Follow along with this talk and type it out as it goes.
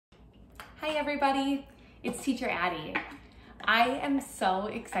Hi everybody, it's Teacher Addie. I am so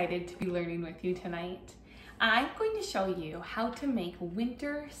excited to be learning with you tonight. I'm going to show you how to make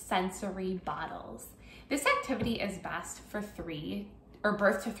winter sensory bottles. This activity is best for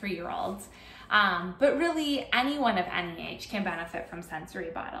birth to 3-year-olds, but really anyone of any age can benefit from sensory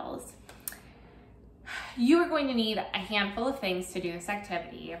bottles. You are going to need a handful of things to do this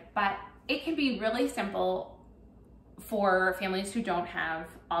activity, but it can be really simple for families who don't have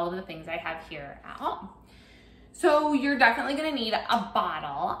all of the things I have here at home. So you're definitely gonna need a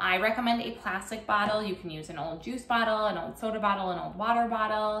bottle. I recommend a plastic bottle. You can use an old juice bottle, an old soda bottle, an old water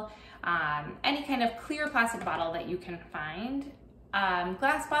bottle, any kind of clear plastic bottle that you can find.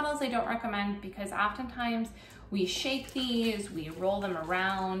 Glass bottles I don't recommend because oftentimes we shake these, we roll them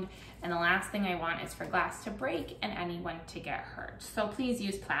around, and the last thing I want is for glass to break and anyone to get hurt. So please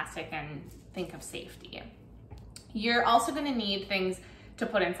use plastic and think of safety. You're also gonna need things to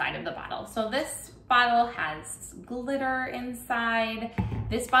put inside of the bottle. So this bottle has glitter inside.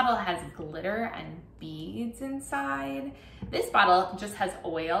 This bottle has glitter and beads inside. This bottle just has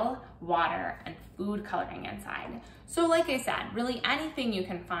oil, water, and food coloring inside. So like I said, really anything you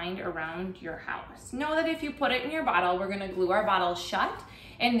can find around your house. Know that if you put it in your bottle, we're gonna glue our bottle shut,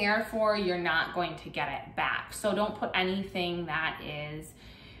 and therefore you're not going to get it back. So don't put anything that is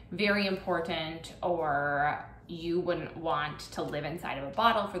very important or you wouldn't want to live inside of a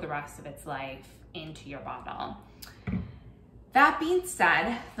bottle for the rest of its life into your bottle. That being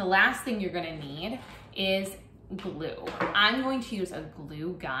said, the last thing you're gonna need is glue. I'm going to use a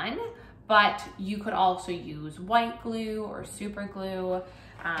glue gun, but you could also use white glue or super glue.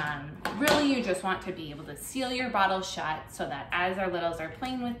 Really, you just want to be able to seal your bottle shut so that as our littles are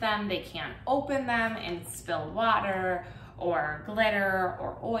playing with them, they can't open them and spill water or glitter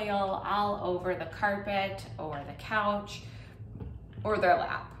or oil all over the carpet or the couch or their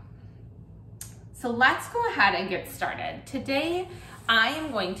lap. So let's go ahead and get started. Today, I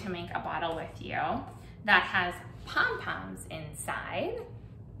am going to make a bottle with you that has pom-poms inside.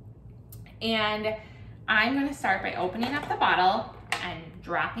 And I'm gonna start by opening up the bottle and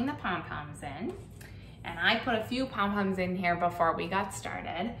dropping the pom-poms in. And I put a few pom-poms in here before we got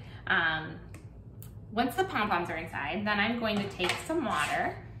started. Once the pom-poms are inside, then I'm going to take some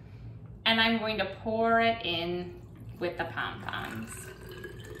water and I'm going to pour it in with the pom-poms.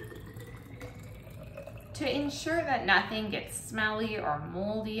 To ensure that nothing gets smelly or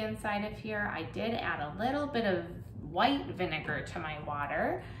moldy inside of here, I did add a little bit of white vinegar to my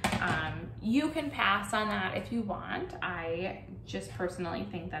water. You can pass on that if you want. I just personally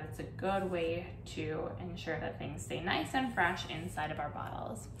think that it's a good way to ensure that things stay nice and fresh inside of our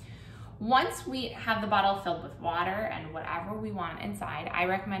bottles. Once we have the bottle filled with water and whatever we want inside, I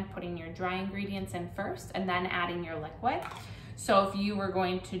recommend putting your dry ingredients in first and then adding your liquid. So if you were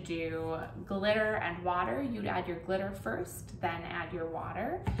going to do glitter and water, you'd add your glitter first, then add your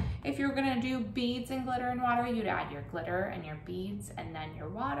water. If you're gonna do beads and glitter and water, you'd add your glitter and your beads and then your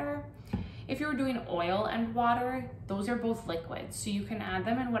water. If you were doing oil and water, those are both liquids, so you can add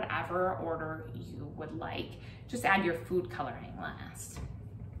them in whatever order you would like. Just add your food coloring last.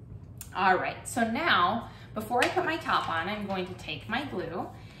 All right, so now, before I put my top on, I'm going to take my glue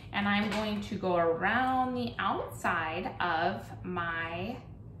and I'm going to go around the outside of my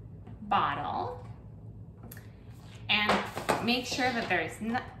bottle and make sure that there's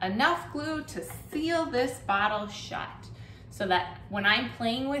enough glue to seal this bottle shut so that when I'm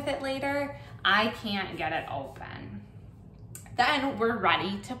playing with it later, I can't get it open. Then we're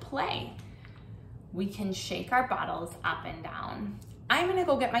ready to play. We can shake our bottles up and down. I'm gonna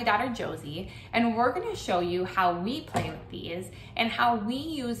go get my daughter Josie and we're gonna show you how we play with these and how we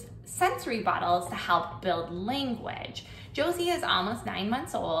use sensory bottles to help build language. Josie is almost 9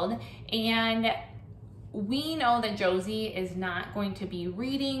 months old and we know that Josie is not going to be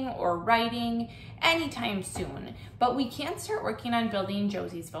reading or writing anytime soon, but we can start working on building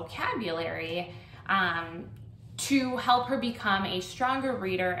Josie's vocabulary to help her become a stronger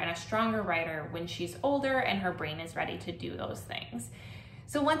reader and a stronger writer when she's older and her brain is ready to do those things.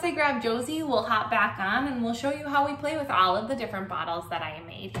 So once I grab Josie, we'll hop back on and we'll show you how we play with all of the different bottles that I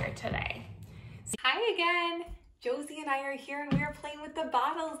made here today. Hi again! Josie and I are here and we are playing with the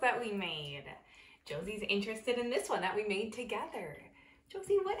bottles that we made. Josie's interested in this one that we made together.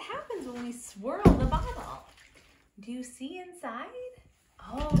 Josie, what happens when we swirl the bottle? Do you see inside?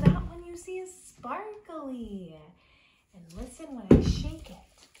 Oh, that one you see is sparkly. And listen when I shake it.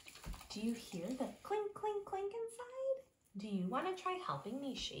 Do you hear the clink, clink, clink inside? Do you want to try helping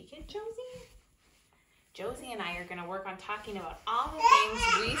me shake it, Josie? Josie and I are going to work on talking about all the things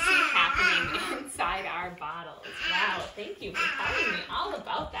we see happening inside our bottles. Wow, thank you for telling me all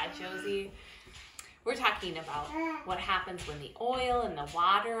about that, Josie. Rosie. We're talking about what happens when the oil and the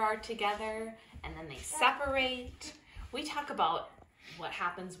water are together and then they separate. We talk about what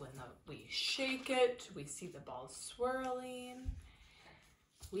happens when we shake it. We see the balls swirling.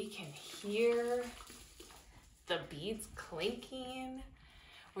 We can hear the beads clinking.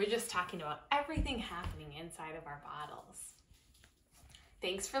 We're just talking about everything happening inside of our bottles.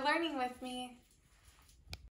 Thanks for learning with me.